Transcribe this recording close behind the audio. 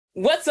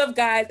What's up,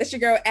 guys? It's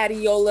your girl,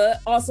 Adiola,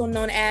 also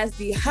known as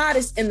the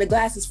hottest in the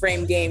glasses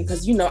frame game,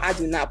 because you know I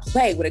do not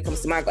play when it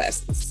comes to my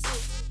glasses.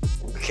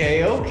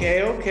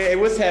 Okay.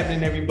 What's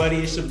happening, everybody?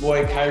 It's your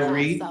boy,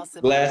 Kyrie.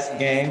 Glass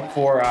Gang,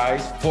 4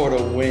 eyes for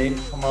the win.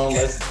 Come on,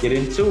 let's get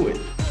into it.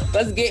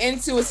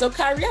 So,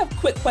 Kyrie, I have a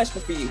quick question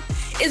for you.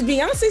 Is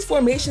Beyonce's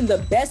Formation the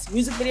best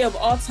music video of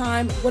all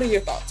time? What are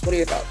your thoughts?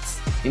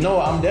 You know,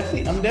 I'm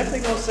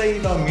definitely gonna say,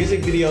 music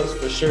videos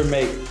for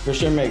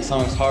sure make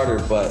songs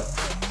harder, but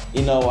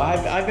I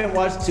haven't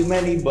watched too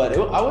many, but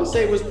I would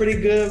say it was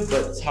pretty good,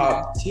 but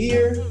top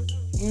tier.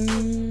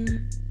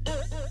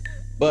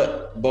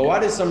 But why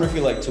did summer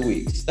feel like 2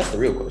 weeks? That's the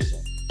real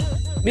question.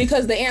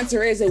 Because the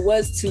answer is it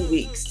was 2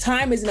 weeks.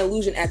 Time is an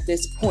illusion at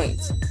this point.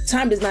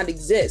 Time does not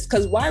exist.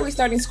 Because why are we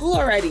starting school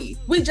already?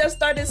 We just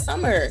started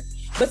summer.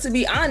 But to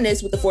be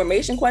honest, with the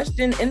Formation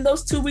question, in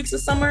those 2 weeks of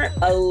summer,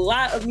 a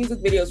lot of music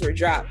videos were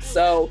dropped.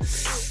 So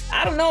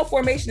I don't know if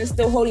Formation is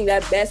still holding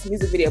that best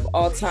music video of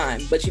all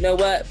time. But you know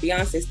what?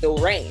 Beyonce still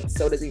reigns,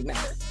 so it doesn't even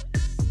matter.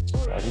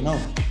 I don't know.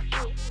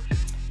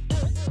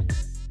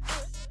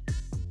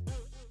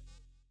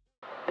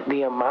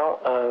 The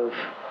amount of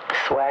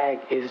swag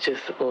is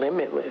just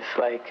limitless.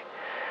 Like,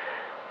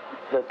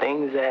 the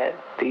things that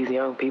these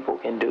young people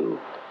can do.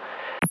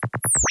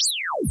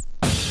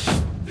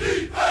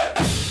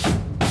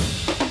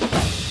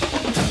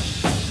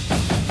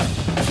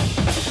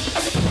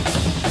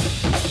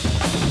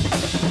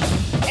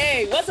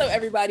 Hey, what's up,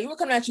 everybody? We're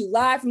coming at you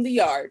live from the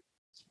yard.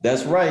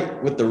 That's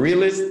right, with the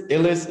realest,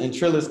 illest, and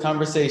trillest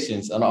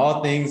conversations on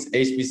all things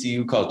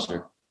HBCU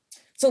culture.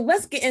 So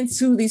let's get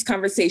into these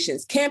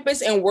conversations,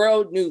 campus and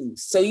world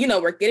news. So,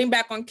 we're getting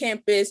back on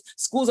campus.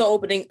 Schools are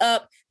opening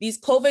up.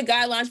 These COVID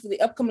guidelines for the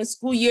upcoming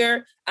school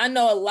year. I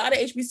know a lot of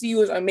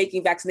HBCUs are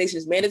making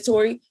vaccinations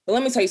mandatory, but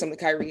let me tell you something,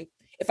 Kyrie.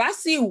 If I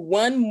see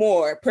one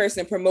more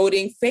person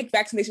promoting fake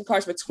vaccination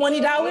cards for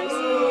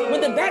 $20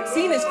 when the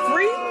vaccine is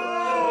free,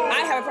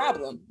 I have a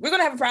problem. We're going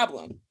to have a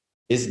problem.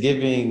 It's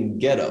giving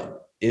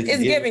ghetto.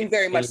 It's giving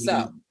very much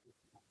so.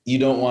 You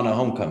don't want a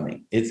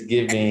homecoming. It's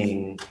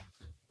giving...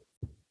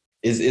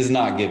 Is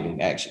not giving,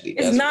 actually.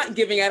 It's not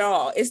giving at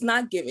all. It's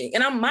not giving.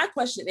 And my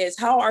question is,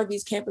 how are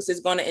these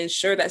campuses going to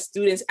ensure that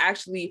students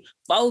actually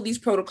follow these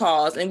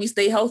protocols and we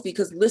stay healthy?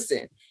 Because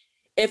listen,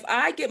 if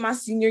I get my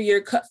senior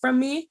year cut from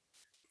me,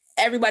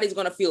 everybody's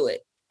going to feel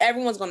it.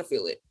 Everyone's going to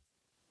feel it.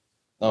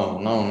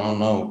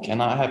 No.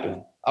 Cannot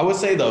happen. I would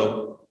say,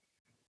 though,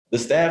 the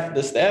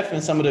staff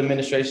and some of the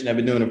administration have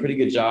been doing a pretty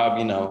good job,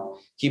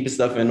 keeping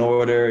stuff in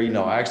order.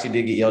 I actually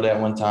did get yelled at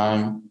one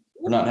time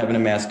for not having a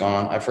mask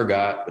on. I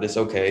forgot, but it's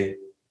okay.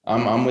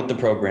 I'm with the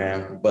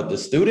program. But the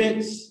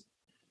students,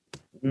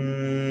 I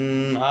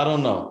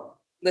don't know.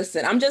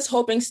 Listen, I'm just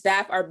hoping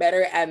staff are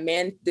better at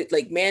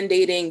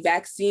mandating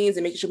vaccines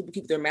and making sure people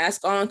keep their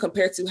mask on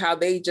compared to how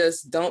they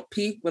just don't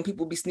peek when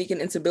people be sneaking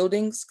into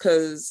buildings.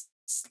 Because,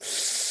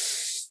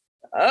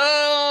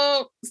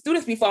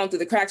 students be falling through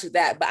the cracks with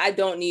that. But I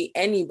don't need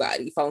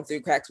anybody falling through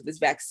the cracks with this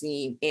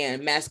vaccine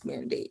and mask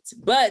mandates.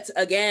 But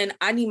again,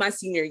 I need my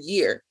senior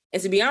year.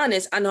 And to be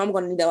honest, I know I'm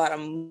going to need a lot of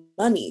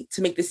money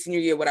to make this senior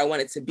year what I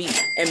want it to be.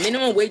 And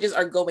minimum wages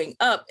are going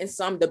up. And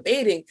so I'm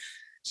debating,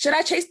 should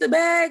I chase the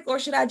bag or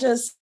should I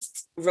just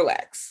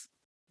relax?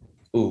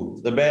 Ooh,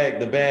 the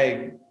bag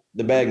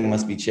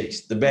must be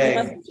chased. The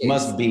bag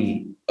must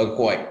be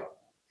acquired.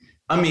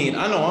 I mean,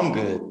 I know I'm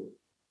good.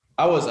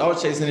 I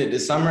was chasing it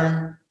this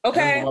summer.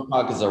 Okay. My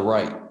pockets are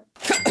right.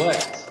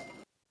 But,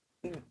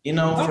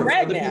 for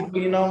other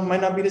people, might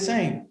not be the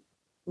same.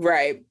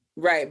 Right.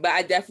 But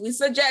I definitely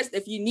suggest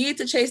if you need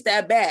to chase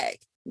that bag,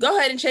 go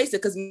ahead and chase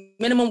it because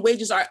minimum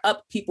wages are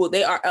up, people.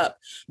 They are up.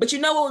 But you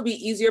know what would be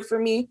easier for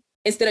me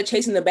instead of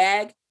chasing the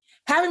bag?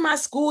 Having my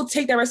school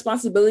take that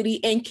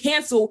responsibility and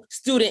cancel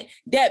student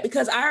debt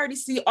because I already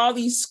see all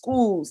these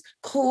schools,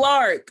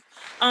 Clark,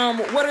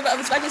 what are the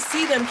others? I just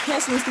see them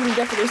canceling student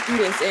debt for their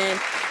students. And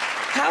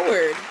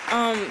Howard,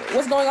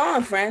 what's going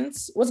on,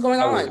 friends? What's going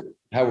on?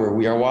 Howard,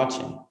 we are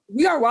watching.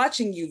 We are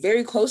watching you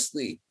very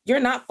closely. You're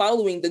not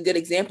following the good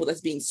example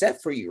that's being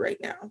set for you right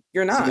now.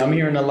 You're not. See, I'm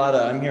hearing a lot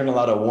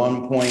of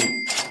 1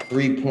 point,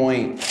 3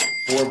 point,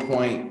 4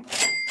 point.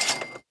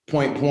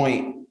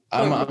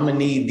 I'm gonna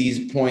need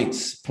these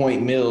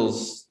point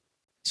mills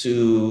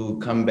to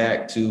come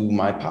back to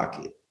my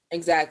pocket.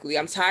 Exactly.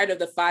 I'm tired of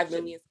the $5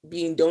 million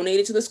being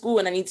donated to the school,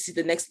 and I need to see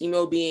the next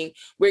email being,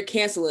 we're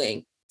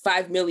canceling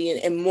 $5 million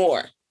and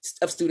more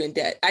of student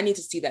debt. I need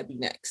to see that be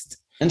next.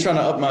 And trying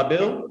to up my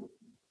bill.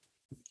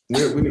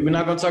 We're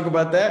not going to talk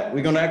about that.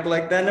 We're going to act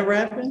like that never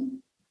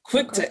happened.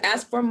 Quick to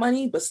ask for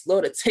money, but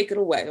slow to take it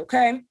away,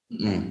 okay?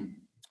 Mm.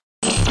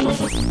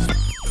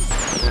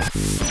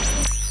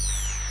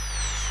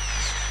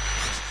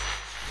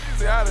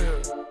 Easy out of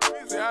here.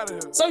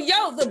 So,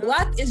 the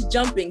block is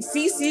jumping.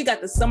 CC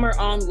got the summer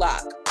on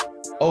lock.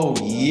 Oh,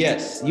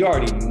 yes. You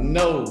already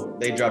know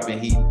they dropping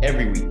heat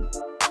every week.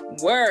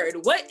 Word.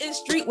 What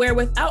is streetwear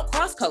without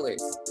cross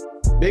colors?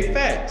 Big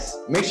facts.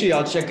 Make sure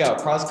y'all check out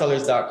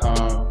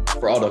crosscolors.com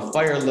for all the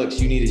fire looks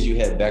you need as you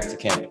head back to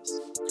campus.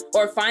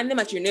 or find them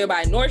at your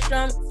nearby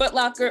Nordstrom, Foot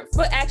Locker,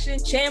 Foot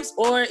Action, Champs,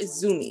 or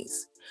Zoomies.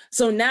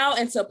 So now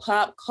into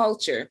pop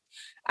culture.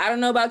 I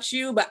don't know about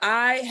you, but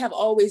I have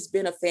always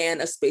been a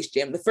fan of Space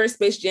Jam. The first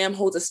Space Jam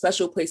holds a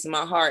special place in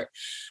my heart.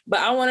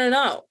 But I want to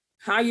know,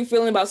 how are you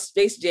feeling about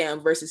Space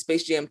Jam versus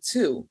Space Jam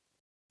 2?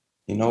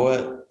 You know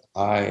what?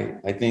 I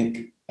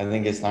think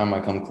it's time I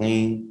come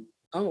clean.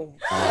 Oh.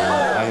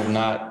 I have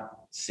not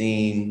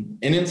seen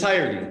in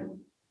entirety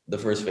the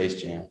first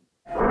Space Jam.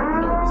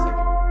 Nor the second.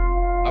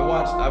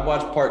 I've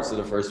watched parts of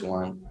the first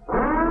one.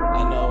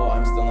 I know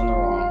I'm still in the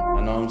wrong.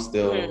 I know I'm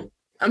still.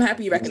 I'm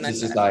happy you recognize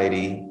that.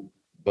 Society,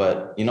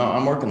 but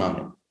I'm working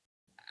on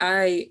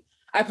it.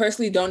 I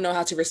personally don't know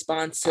how to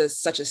respond to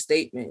such a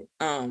statement.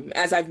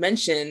 As I've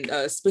mentioned,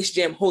 Space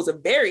Jam holds a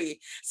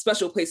very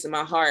special place in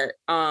my heart.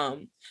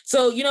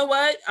 So you know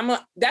what?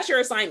 That's your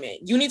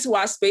assignment. You need to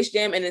watch Space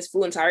Jam in its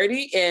full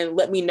entirety and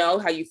let me know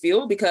how you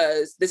feel,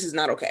 because this is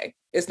not okay.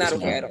 It's not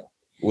okay at all.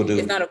 We'll do.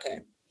 It's not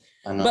okay.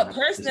 I know. But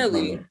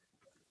personally,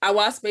 I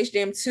watched Space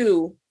Jam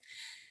 2.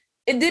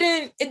 It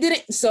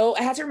didn't. So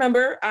I had to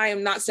remember, I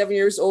am not 7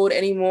 years old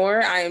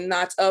anymore. I am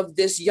not of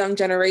this young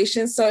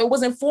generation. So it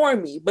wasn't for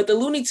me, but the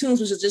Looney Tunes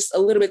was just a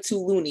little bit too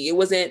loony. It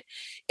wasn't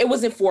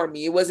for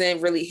me. It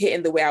wasn't really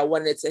hitting the way I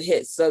wanted it to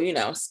hit. So,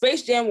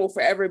 Space Jam will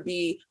forever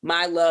be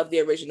my love, the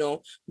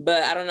original,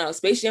 but I don't know.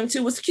 Space Jam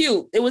 2 was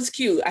cute. It was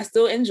cute. I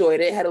still enjoyed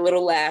it, had a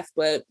little laugh,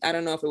 but I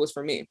don't know if it was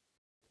for me.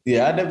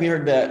 Yeah, I definitely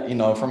heard that,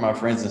 from my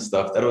friends and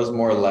stuff, that it was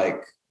more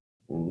like,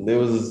 it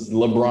was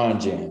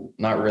LeBron Jam,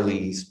 not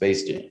really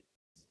Space Jam.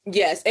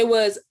 Yes, it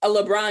was a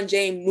LeBron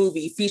James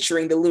movie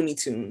featuring the Looney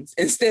Tunes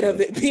instead of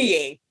it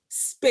being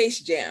Space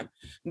Jam.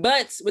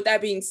 But with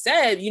that being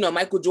said,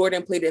 Michael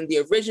Jordan played in the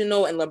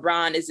original and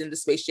LeBron is in the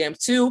Space Jam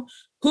 2.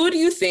 Who do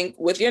you think,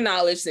 with your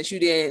knowledge, since you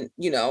didn't,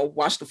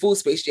 watch the full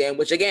Space Jam,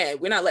 which again,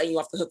 we're not letting you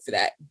off the hook for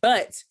that,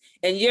 but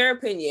in your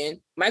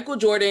opinion, Michael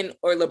Jordan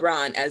or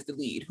LeBron as the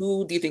lead,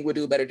 who do you think would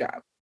do a better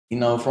job?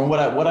 From what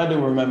I do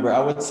remember, I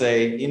would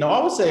say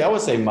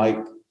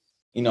Mike.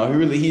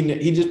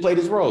 He just played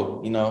his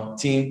role,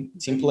 team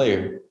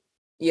player.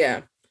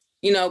 Yeah.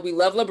 We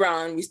love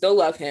LeBron. We still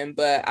love him,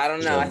 but I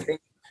don't know. Sure.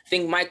 I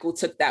think Michael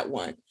took that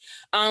one.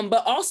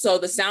 But also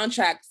the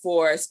soundtrack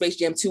for Space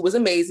Jam 2 was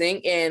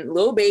amazing, and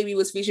Lil Baby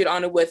was featured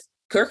on it with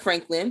Kirk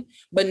Franklin.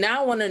 But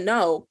now I want to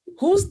know,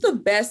 who's the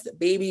best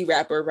baby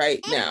rapper right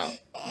now?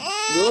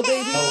 Lil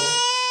Baby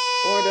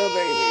or Lil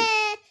Baby?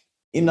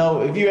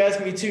 If you asked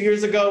me 2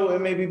 years ago,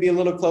 it maybe be a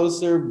little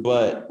closer,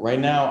 but right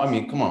now,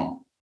 come on.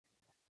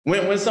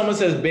 When someone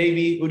says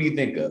baby, who do you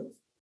think of?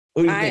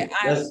 Who do you think?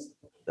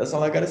 That's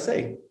all I gotta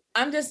say.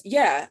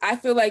 I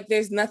feel like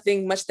there's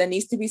nothing much that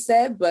needs to be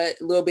said, but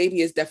Lil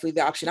Baby is definitely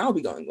the option I'll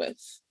be going with.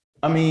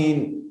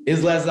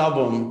 His last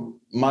album,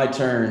 My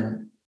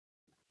Turn,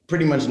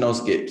 pretty much no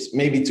skips,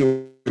 maybe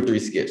 2 or 3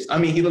 skips.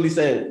 He literally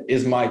said,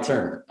 "It's my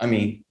turn."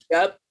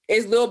 Yep,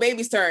 it's Lil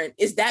Baby's turn.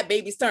 It's that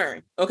baby's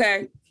turn.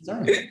 Okay.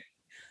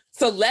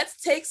 So let's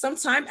take some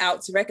time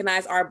out to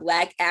recognize our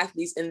Black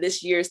athletes in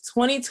this year's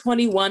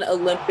 2021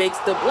 Olympics.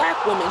 The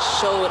Black women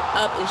showed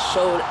up and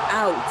showed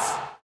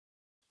out.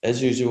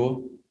 As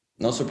usual.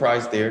 No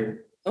surprise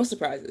there. No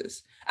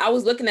surprises. I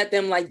was looking at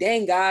them like,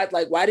 dang God,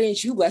 like, why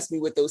didn't you bless me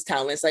with those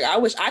talents? Like, I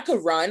wish I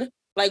could run.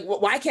 Like,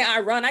 why can't I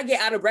run? I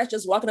get out of breath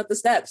just walking up the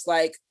steps.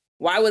 Like,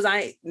 why was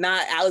I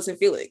not Allison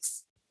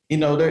Felix?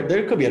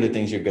 There could be other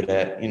things you're good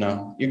at.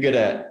 You're good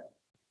at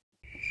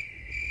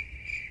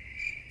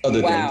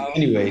other things.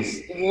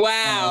 Anyways.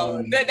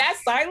 Wow. That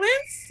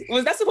silence?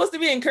 Was that supposed to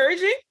be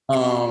encouraging?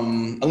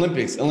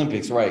 Olympics,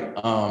 right.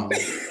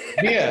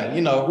 Yeah,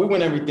 we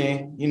win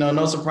everything.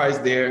 No surprise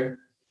there.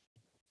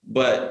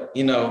 But,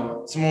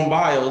 Simone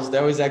Biles,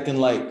 they're always acting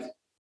like,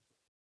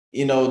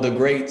 the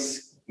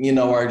greats,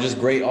 are just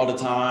great all the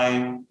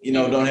time,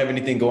 don't have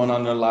anything going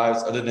on in their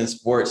lives other than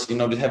sports, just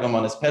have them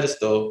on this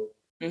pedestal,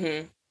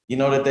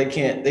 that they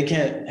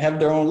can't have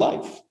their own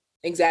life.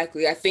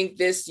 Exactly. I think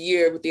this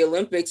year with the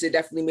Olympics, it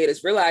definitely made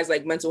us realize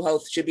like mental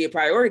health should be a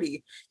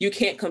priority. You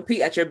can't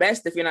compete at your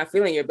best if you're not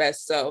feeling your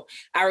best. So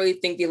I really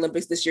think the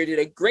Olympics this year did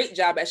a great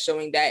job at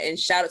showing that. And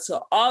shout out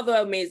to all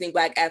the amazing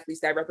Black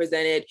athletes that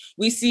represented.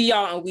 We see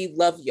y'all and we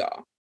love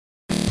y'all.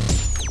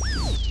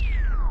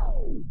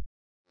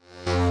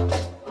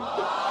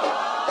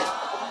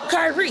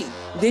 Kyrie,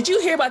 did you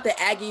hear about the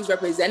Aggies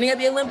representing at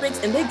the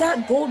Olympics and they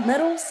got gold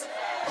medals?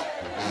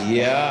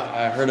 Yeah,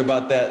 I heard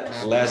about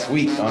that last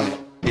week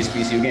on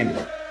HBCU Game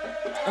Day.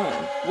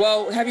 Oh,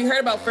 well, have you heard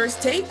about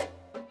First Take?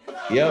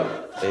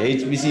 Yep, the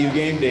HBCU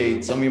Game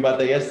Day told me about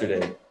that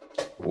yesterday.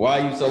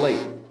 Why are you so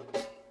late?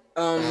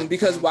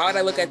 Because why would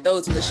I look at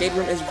those when the shade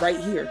room is right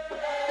here?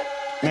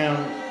 Ma'am,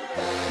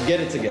 get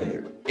it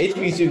together.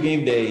 HBCU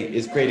Game Day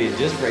is created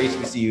just for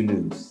HBCU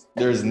news.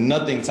 There's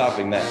nothing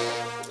topping that.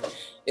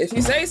 If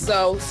you say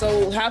so,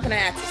 how can I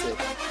access it?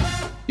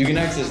 You can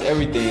access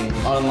everything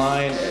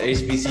online at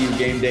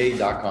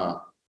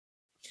hbcugameday.com.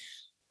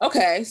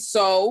 Okay,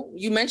 so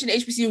you mentioned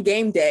HBCU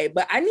Game Day,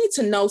 but I need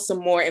to know some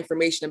more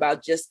information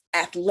about just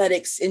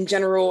athletics in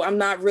general. I'm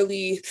not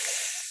really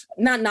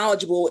not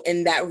knowledgeable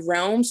in that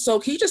realm. So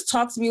can you just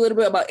talk to me a little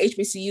bit about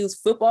HBCU's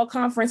football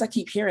conference? I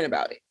keep hearing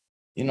about it.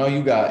 You know,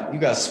 you got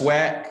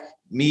SWAC,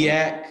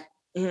 MEAC,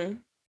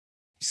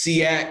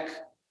 SEAC,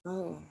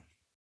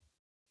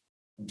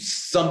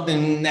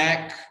 something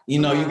NAC. You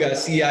know, you got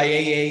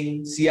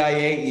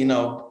CIA. You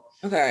know.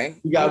 Okay.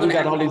 We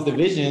got all these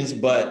divisions,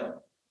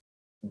 but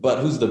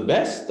who's the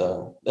best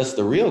though? That's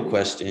the real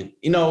question.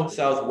 You know,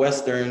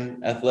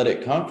 Southwestern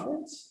Athletic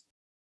Conference.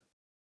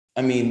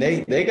 I mean,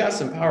 they got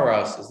some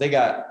powerhouses. They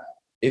got,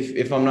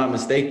 if I'm not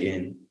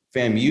mistaken,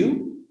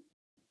 FAMU,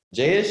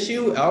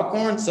 JSU,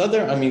 Alcorn,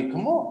 Southern. I mean,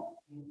 come on.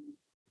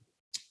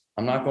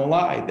 I'm not gonna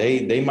lie.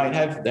 They might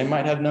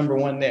have number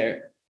one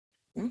there.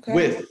 Okay.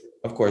 With,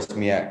 of course,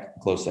 MEAC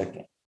close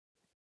second.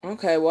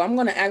 Okay, well, I'm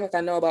gonna act like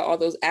I know about all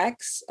those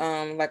acts,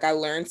 like I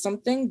learned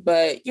something,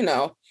 but you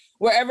know,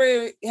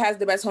 wherever has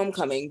the best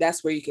homecoming,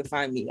 that's where you can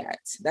find me at.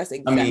 That's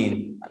exactly. I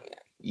mean,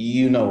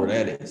 you know where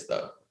that is,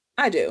 though.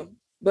 I do,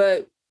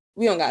 but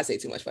we don't gotta say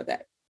too much about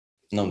that.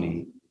 No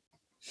need.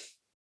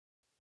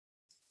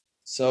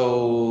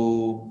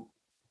 So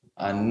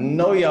I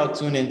know y'all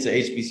tune into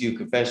HBCU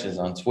Confessions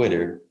on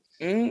Twitter.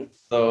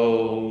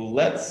 So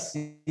let's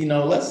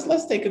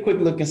take a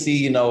quick look and see,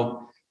 you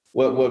know,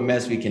 what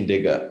mess we can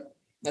dig up.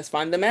 Let's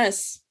find the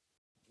mess.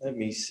 Let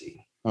me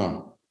see.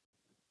 No,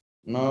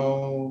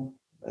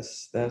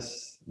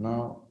 that's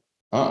no.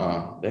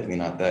 Definitely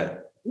not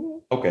that.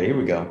 Okay, here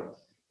we go.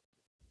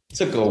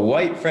 Took a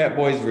white frat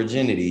boy's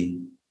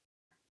virginity,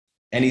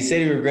 and he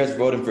said he regrets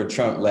voting for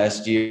Trump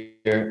last year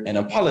and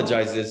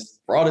apologizes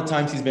for all the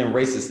times he's been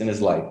racist in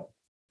his life.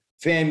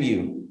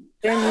 FAMU.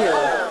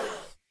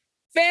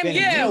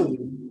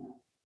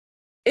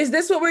 Is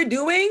this what we're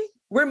doing?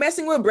 We're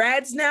messing with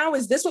Brads now?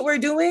 Is this what we're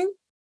doing?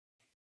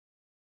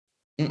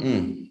 I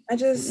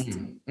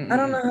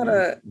don't know how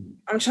to,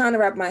 I'm trying to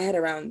wrap my head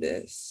around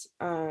this.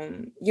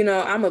 You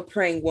know, I'm a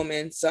praying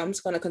woman, so I'm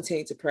just going to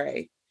continue to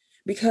pray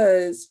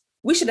because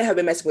we shouldn't have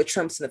been messing with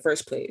Trumps in the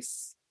first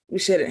place. We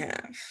shouldn't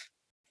have.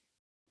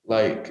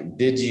 Like,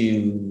 did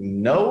you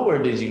know or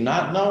did you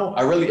not know?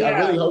 I really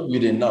hope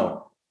you didn't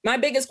know. My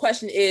biggest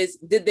question is,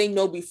 did they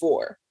know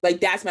before? Like,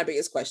 that's my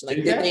biggest question.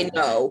 Like, did they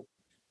know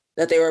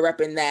that they were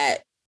repping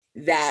that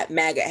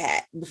MAGA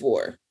hat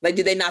before? Like,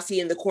 did they not see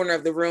it in the corner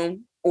of the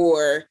room?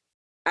 Or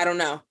I don't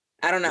know.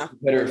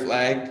 Better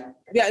flag.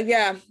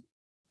 Yeah.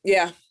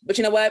 But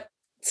you know what?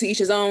 To each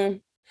his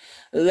own.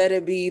 Let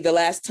it be the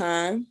last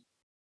time.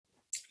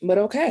 But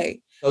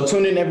okay. So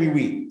tune in every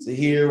week to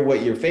hear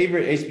what your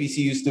favorite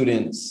HBCU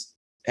students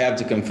have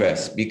to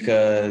confess.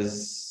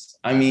 Because,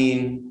 I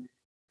mean,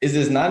 is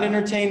this not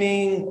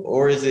entertaining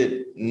or is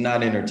it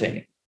not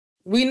entertaining?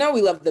 We know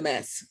we love the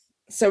mess.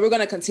 So we're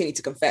going to continue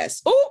to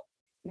confess.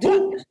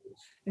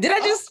 Did I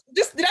just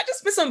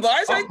spit some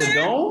bars right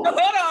there? Hold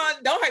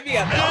on, don't hype me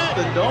up. Off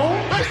the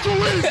dome?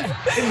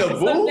 In the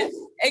booth?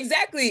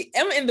 Exactly,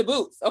 I'm in the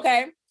booth,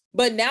 okay?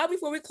 But now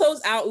before we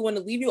close out, we want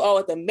to leave you all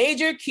with a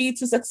major key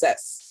to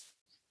success.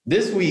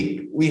 This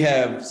week, we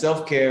have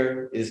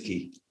self-care is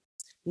key.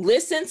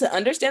 Listen to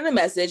understand the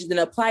message, then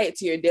apply it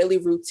to your daily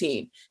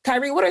routine.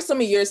 Kyrie, what are some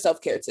of your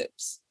self-care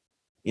tips?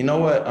 You know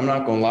what? I'm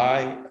not gonna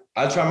lie.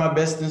 I try my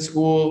best in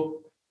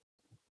school.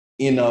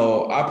 You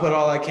know, I put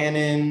all I can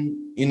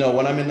in, you know,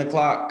 when I'm in the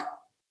clock.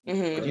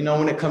 But, you know,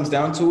 when it comes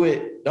down to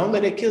it, don't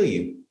let it kill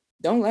you.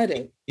 Don't let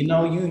it. You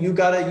know, you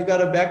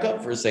gotta back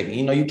up for a second.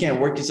 You know, you can't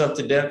work yourself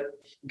to death.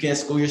 You can't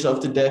school yourself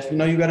to death. You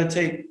know, you gotta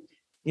take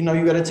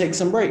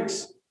some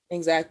breaks.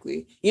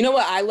 Exactly. You know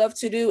what I love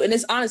to do? And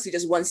it's honestly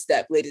just one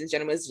step, ladies and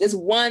gentlemen. It's just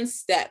one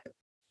step.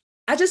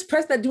 I just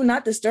press that do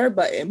not disturb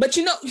button. But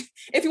you know,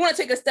 if you want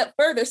to take a step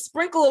further,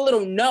 sprinkle a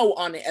little no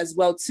on it as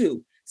well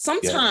too.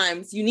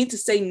 Sometimes you need to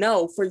say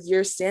no for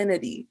your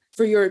sanity,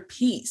 for your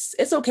peace.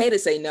 It's okay to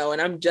say no.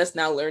 And I'm just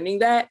now learning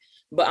that.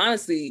 But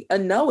honestly, a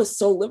no is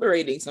so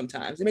liberating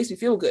sometimes. It makes me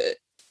feel good.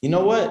 You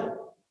know what?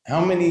 How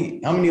many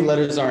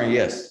letters are in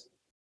yes?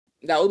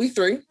 That would be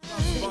 3.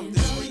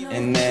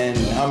 And then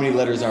how many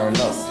letters are in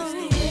no?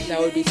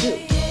 That would be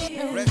 2.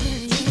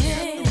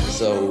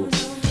 So,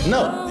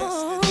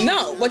 no.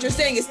 No, what you're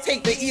saying is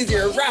take the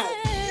easier route.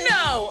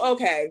 No.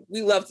 Okay.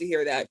 We love to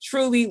hear that.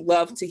 Truly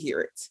love to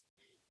hear it.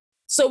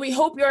 So we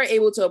hope you are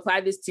able to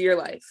apply this to your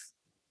life.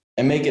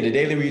 And make it a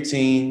daily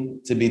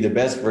routine to be the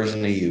best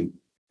version of you.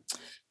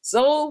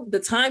 So the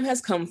time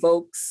has come,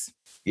 folks.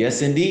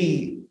 Yes,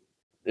 indeed.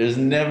 There's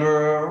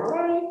never a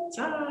right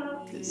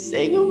time to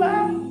say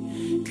goodbye.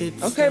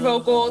 Okay,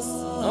 vocals.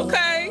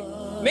 Okay.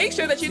 Make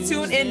sure that you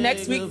tune in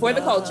next week for The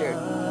Culture.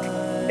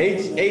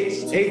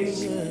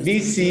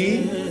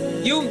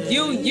 HHHBC.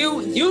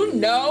 You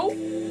know.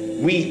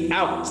 We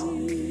out.